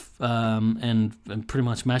pretty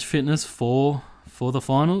much match fitness for the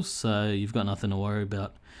finals, so you've got nothing to worry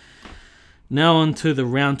about. Now on to the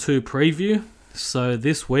round 2 preview. So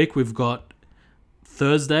this week we've got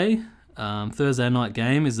Thursday night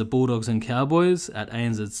game is the Bulldogs and Cowboys at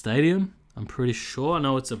ANZ Stadium. I'm pretty sure, I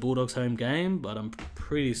know it's a Bulldogs home game, but I'm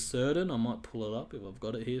pretty certain, I might pull it up if I've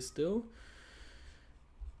got it here still.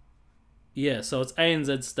 Yeah, so it's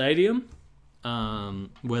ANZ Stadium,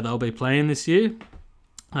 where they'll be playing this week.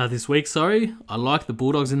 I like the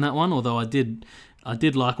Bulldogs in that one, although I did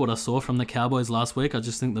like what I saw from the Cowboys last week. I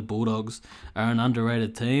just think the Bulldogs are an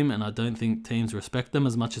underrated team, and I don't think teams respect them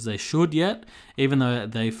as much as they should yet. Even though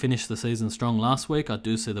they finished the season strong last week, I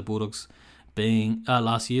do see the Bulldogs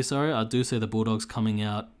I do see the Bulldogs coming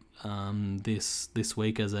out this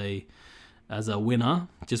week as a as a winner,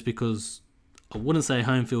 just because I wouldn't say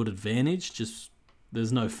home field advantage, just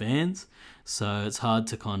there's no fans, so it's hard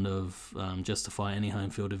to kind of justify any home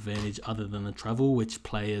field advantage other than the travel, which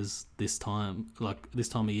players this time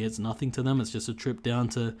of year, it's nothing to them. It's just a trip down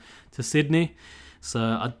to Sydney. So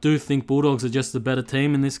I do think Bulldogs are just a better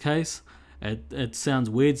team in this case. It sounds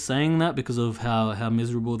weird saying that because of how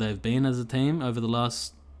miserable they've been as a team over the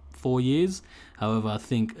last 4 years. However, I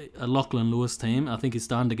think a Lachlan Lewis team, I think he's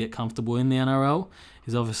starting to get comfortable in the NRL.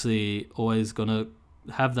 He's obviously always going to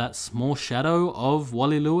have that small shadow of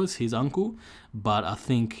Wally Lewis, his uncle, but I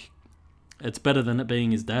think it's better than it being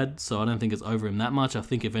his dad, so I don't think it's over him that much. I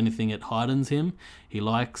think if anything, it heightens him. He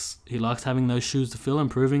likes having those shoes to fill and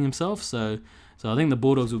proving himself, so I think the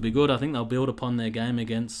Bulldogs will be good. I think they'll build upon their game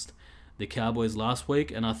against the Cowboys last week,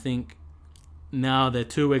 and I think now they're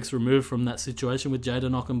 2 weeks removed from that situation with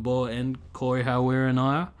Jayden Okunbor and Corey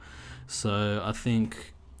Hawira. So I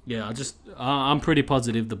think, I'm pretty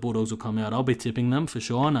positive the Bulldogs will come out. I'll be tipping them for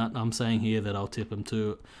sure, and I'm saying here that I'll tip them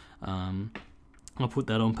too. I'll put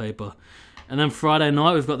that on paper. And then Friday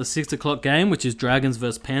night, we've got the 6 o'clock game, which is Dragons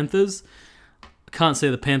versus Panthers. I can't see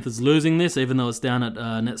the Panthers losing this, even though it's down at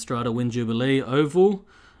Netstrata Win Jubilee Oval.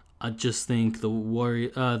 I just think the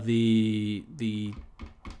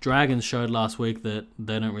Dragons showed last week that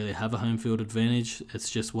they don't really have a home field advantage. It's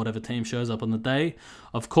just whatever team shows up on the day.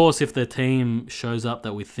 Of course, if the team shows up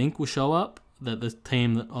that we think will show up, that the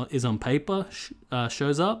team that is on paper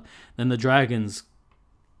shows up, then the Dragons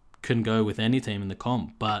can go with any team in the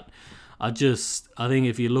comp. But I think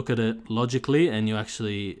if you look at it logically and you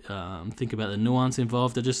actually think about the nuance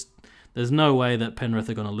involved, there's no way that Penrith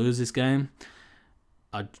are going to lose this game.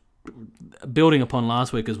 Building upon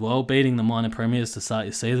last week as well, beating the minor premiers to start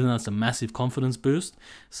your season, that's a massive confidence boost.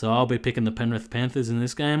 So I'll be picking the Penrith Panthers in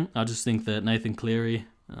this game. I just think that Nathan Cleary,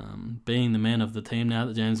 being the man of the team now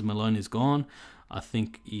that James Maloney is gone, I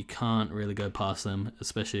think you can't really go past them,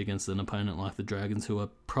 especially against an opponent like the Dragons, who are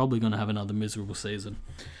probably going to have another miserable season.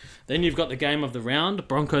 Then you've got the game of the round,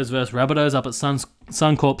 Broncos versus Rabbitohs up at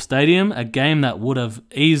Suncorp Stadium, a game that would have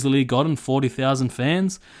easily gotten 40,000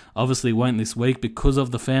 fans. Obviously won't this week because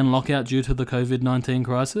of the fan lockout due to the COVID-19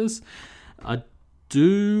 crisis. I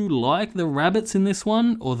do like the Rabbits in this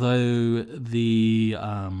one, although the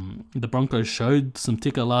Broncos showed some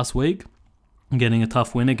ticker last week, getting a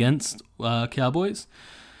tough win against Cowboys.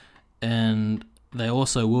 And they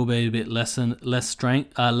also will be a bit less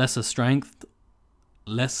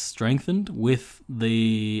strengthened with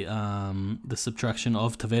the subtraction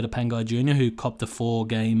of Tavita Pangai Jr., who copped a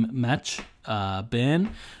 4-game match ban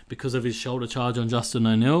because of his shoulder charge on Justin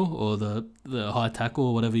O'Neill, or the high tackle,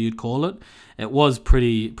 or whatever you'd call it. It was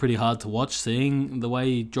pretty hard to watch, seeing the way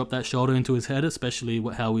he dropped that shoulder into his head, especially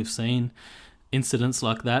how we've seen incidents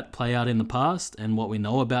like that play out in the past and what we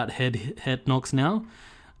know about head knocks now.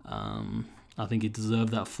 I think he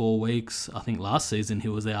deserved that 4 weeks. I think last season he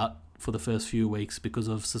was out for the first few weeks because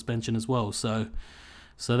of suspension as well. So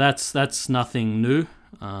that's nothing new.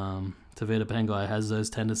 Tavita Pangai has those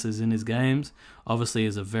tendencies in his games. Obviously,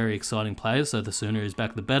 he's a very exciting player, so the sooner he's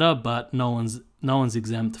back, the better. But no one's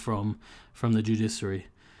exempt from the judiciary.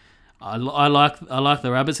 I like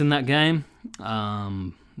the Rabbits in that game.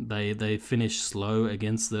 They finished slow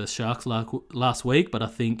against the Sharks last week, but I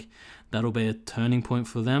think that'll be a turning point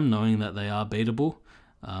for them, knowing that they are beatable.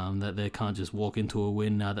 That they can't just walk into a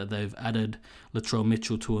win now that they've added Latrell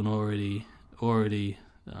Mitchell to an already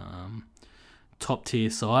top tier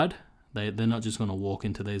side. They're not just going to walk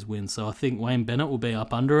into these wins. So I think Wayne Bennett will be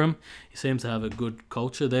up under him. He seems to have a good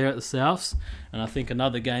culture there at the Souths. And I think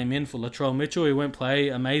another game in for Latrell Mitchell. He won't play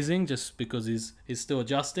amazing just because he's still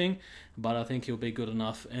adjusting. But I think he'll be good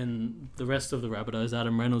enough. And the rest of the Rabbitohs,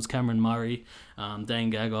 Adam Reynolds, Cameron Murray,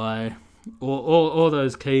 Dane Gagai, all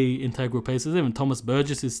those key integral pieces. Even Thomas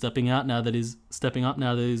Burgess is stepping up now that he's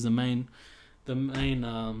the main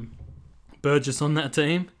Burgess on that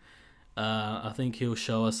team. I think he'll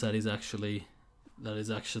show us that he's actually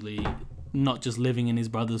not just living in his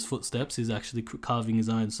brother's footsteps. He's actually carving his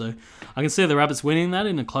own. So I can see the Rabbits winning that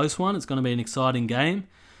in a close one. It's going to be an exciting game.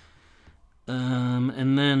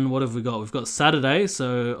 And then what have we got? We've got Saturday,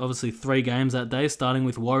 so obviously 3 games that day, starting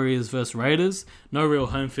with Warriors versus Raiders. No real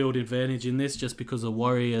home field advantage in this, just because the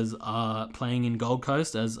Warriors are playing in Gold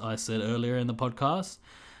Coast, as I said earlier in the podcast.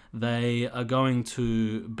 They are going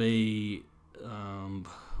to be...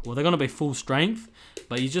 they're going to be full strength,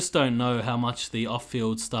 but you just don't know how much the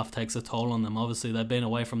off-field stuff takes a toll on them. Obviously, they've been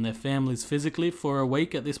away from their families physically for a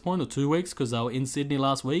week at this point, or 2 weeks, because they were in Sydney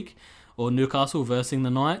last week, or Newcastle versing the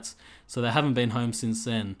Knights. So they haven't been home since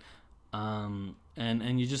then. And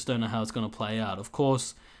you just don't know how it's going to play out. Of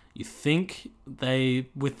course, You think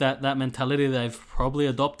with that mentality they've probably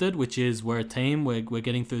adopted, which is we're a team, we're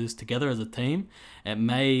getting through this together as a team. It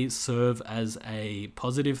may serve as a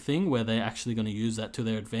positive thing where they're actually going to use that to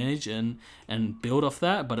their advantage and build off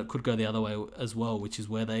that, but it could go the other way as well, which is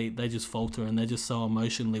where they just falter and they're just so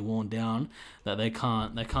emotionally worn down that they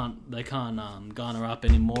can't garner up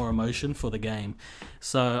any more emotion for the game.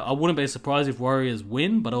 So I wouldn't be surprised if Warriors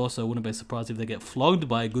win, but I also wouldn't be surprised if they get flogged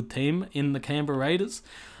by a good team in the Canberra Raiders.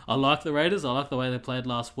 I like the Raiders. I like the way they played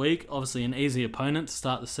last week. Obviously, an easy opponent to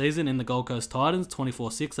start the season in the Gold Coast Titans.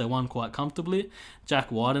 24-6, they won quite comfortably.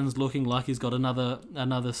 Jack Wyden's looking like he's got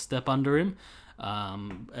another step under him,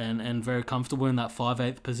 and very comfortable in that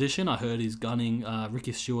 5/8 position. I heard he's gunning.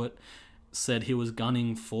 Ricky Stewart said he was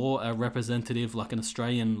gunning for a representative, like an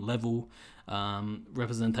Australian level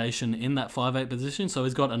representation in that 5/8 position. So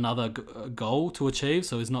he's got another goal to achieve.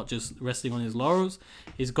 So he's not just resting on his laurels.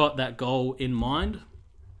 He's got that goal in mind.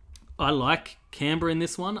 I like Canberra in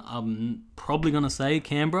this one. I'm probably going to say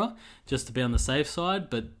Canberra just to be on the safe side,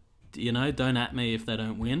 but don't at me if they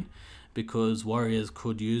don't win, because Warriors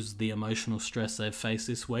could use the emotional stress they've faced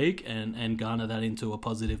this week and garner that into a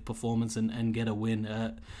positive performance and get a win.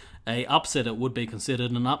 A upset, it would be considered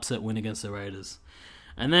an upset win against the Raiders.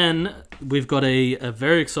 And then we've got a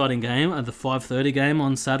very exciting game at the 5:30 game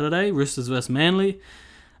on Saturday, Roosters vs Manly.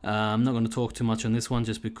 I'm not going to talk too much on this one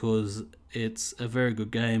just because it's a very good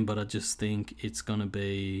game, but I just think it's going to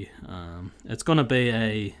be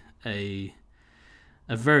a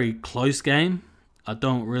very close game. I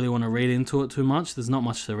don't really want to read into it too much. There's not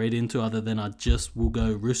much to read into other than I just will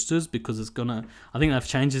go Roosters because I think they've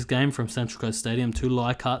changed this game from Central Coast Stadium to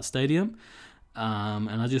Leichhardt Stadium,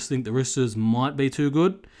 and I just think the Roosters might be too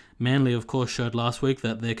good. Manly, of course, showed last week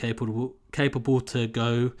that they're capable to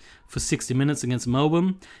go for 60 minutes against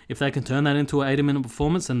Melbourne. If they can turn that into an 80-minute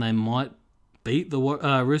performance, then they might beat the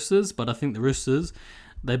Roosters. But I think the Roosters,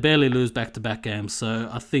 they barely lose back-to-back games. So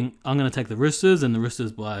I think I'm going to take the Roosters, and the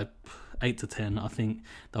Roosters by 8-10. I think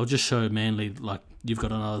they'll just show Manly, like, you've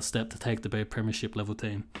got another step to take to be a premiership level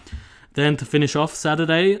team. Then to finish off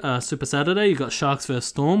Saturday, Super Saturday, you got Sharks vs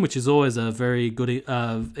Storm, which is always a very good,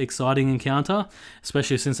 exciting encounter,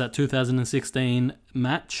 especially since that 2016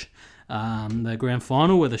 match, the grand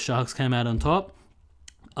final where the Sharks came out on top.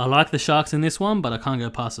 I like the Sharks in this one, but I can't go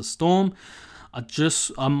past the Storm.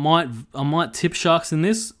 I might tip Sharks in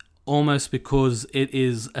this almost because it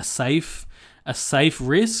is a safe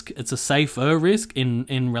risk. It's a safer risk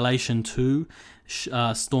in relation to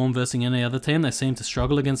Storm versus any other team. They seem to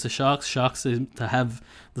struggle against the Sharks. Sharks seem to have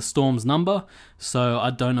the Storm's number, so I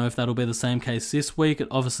don't know if that'll be the same case this week.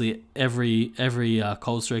 Obviously, every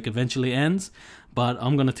cold streak eventually ends, but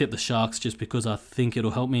I'm going to tip the Sharks just because I think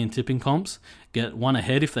it'll help me in tipping comps, get one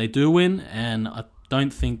ahead if they do win, and I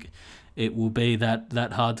don't think it will be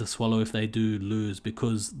that hard to swallow if they do lose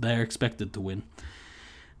because they're expected to win.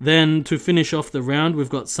 Then to finish off the round, we've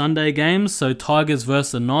got Sunday games, so Tigers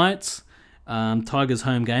versus the Knights. Tigers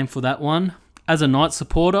home game for that one. As a Knights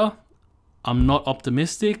supporter, I'm not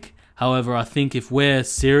optimistic. However, I think if we're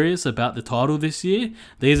serious about the title this year,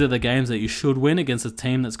 these are the games that you should win against a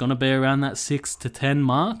team that's going to be around that 6-10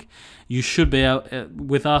 mark. You should be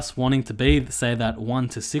with us wanting to be, say, that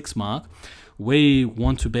 1-6 mark. We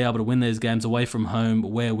want to be able to win these games away from home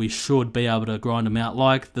where we should be able to grind them out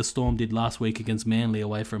like the Storm did last week against Manly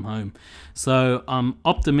away from home. So I'm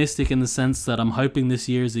optimistic in the sense that I'm hoping this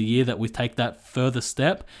year is a year that we take that further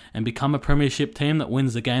step and become a premiership team that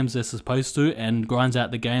wins the games they're supposed to and grinds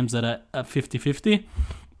out the games that are at 50-50.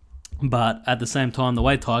 But at the same time, the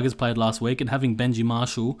way Tigers played last week and having Benji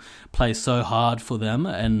Marshall play so hard for them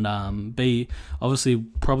and be obviously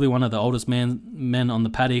probably one of the oldest men on the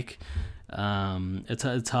paddock,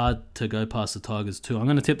 it's hard to go past the Tigers too. I'm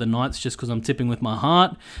going to tip the Knights just because I'm tipping with my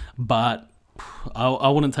heart, but I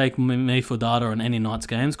wouldn't take me for data on any Knights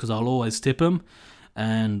games because I'll always tip them,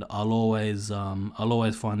 and I'll always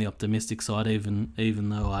find the optimistic side even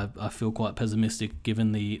though I feel quite pessimistic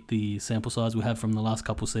given the sample size we have from the last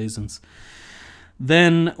couple seasons.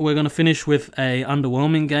 Then we're going to finish with a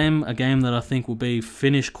underwhelming game, a game that I think will be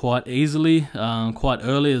finished quite easily, quite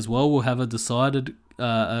early as well. We'll have a decided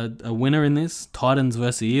a winner in this, Titans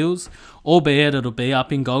versus Eels, albeit it'll be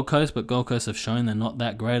up in Gold Coast, but Gold Coast have shown they're not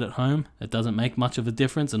that great at home. It doesn't make much of a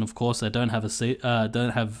difference, and of course they don't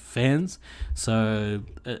have fans, so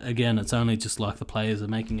again it's only just like the players are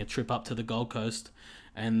making a trip up to the Gold Coast,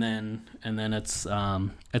 and then it's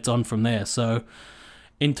on from there. So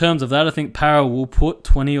in terms of that, I think Para will put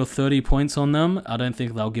 20 or 30 points on them. I don't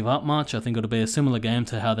think they'll give up much. I think it'll be a similar game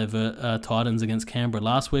to how they've Titans against Canberra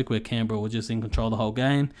last week, where Canberra were just in control the whole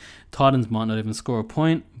game. Titans might not even score a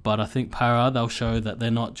point, But I think Para, they'll show that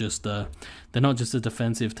they're not just a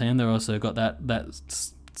defensive team. They've also got that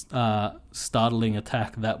startling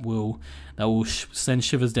attack that will send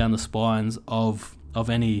shivers down the spines of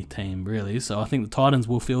any team, really. So I think the Titans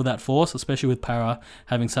will feel that force, especially with Para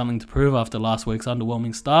having something to prove after last week's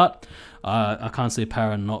underwhelming start. I can't see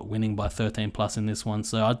Para not winning by 13 plus in this one,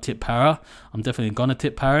 so I'd tip Para. I'm definitely going to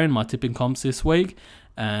tip Para in my tipping comps this week.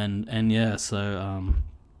 And so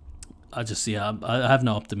I have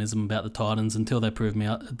no optimism about the Titans until they prove me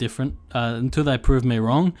different. Until they prove me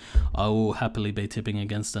wrong, I will happily be tipping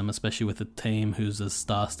against them, especially with a team who's as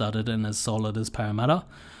star-studded and as solid as Parramatta.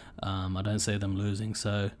 I don't see them losing.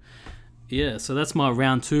 So that's my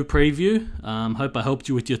round 2 preview. Hope I helped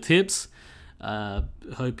you with your tips.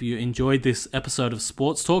 Hope you enjoyed this episode of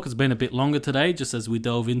Sports Talk. It's been a bit longer today, just as we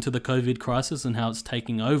delve into the COVID crisis and how it's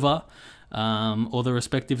taking over all the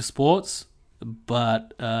respective sports.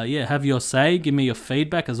 But have your say. Give me your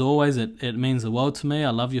feedback. As always, it means the world to me.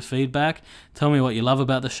 I love your feedback. Tell me what you love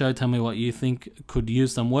about the show. Tell me what you think could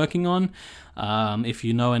use some working on. If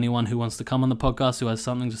you know anyone who wants to come on the podcast who has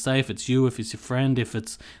something to say, if it's you, if it's your friend, if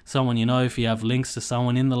it's someone you know, if you have links to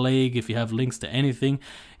someone in the league, if you have links to anything,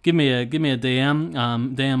 give me a DM.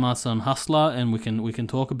 DM us on Hustler, and we can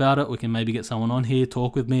talk about it. We can maybe get someone on here,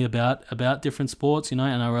 talk with me about different sports,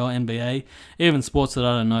 NRL, NBA, even sports that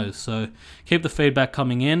I don't know. So keep the feedback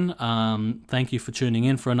coming in. Thank you for tuning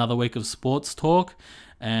in for another week of Sports Talk.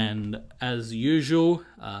 And as usual,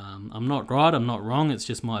 I'm not right, I'm not wrong, it's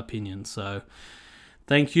just my opinion. So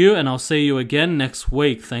thank you, and I'll see you again next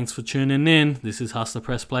week. Thanks for tuning in. This is Hustler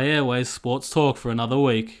Press Play Airways Sports Talk for another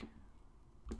week.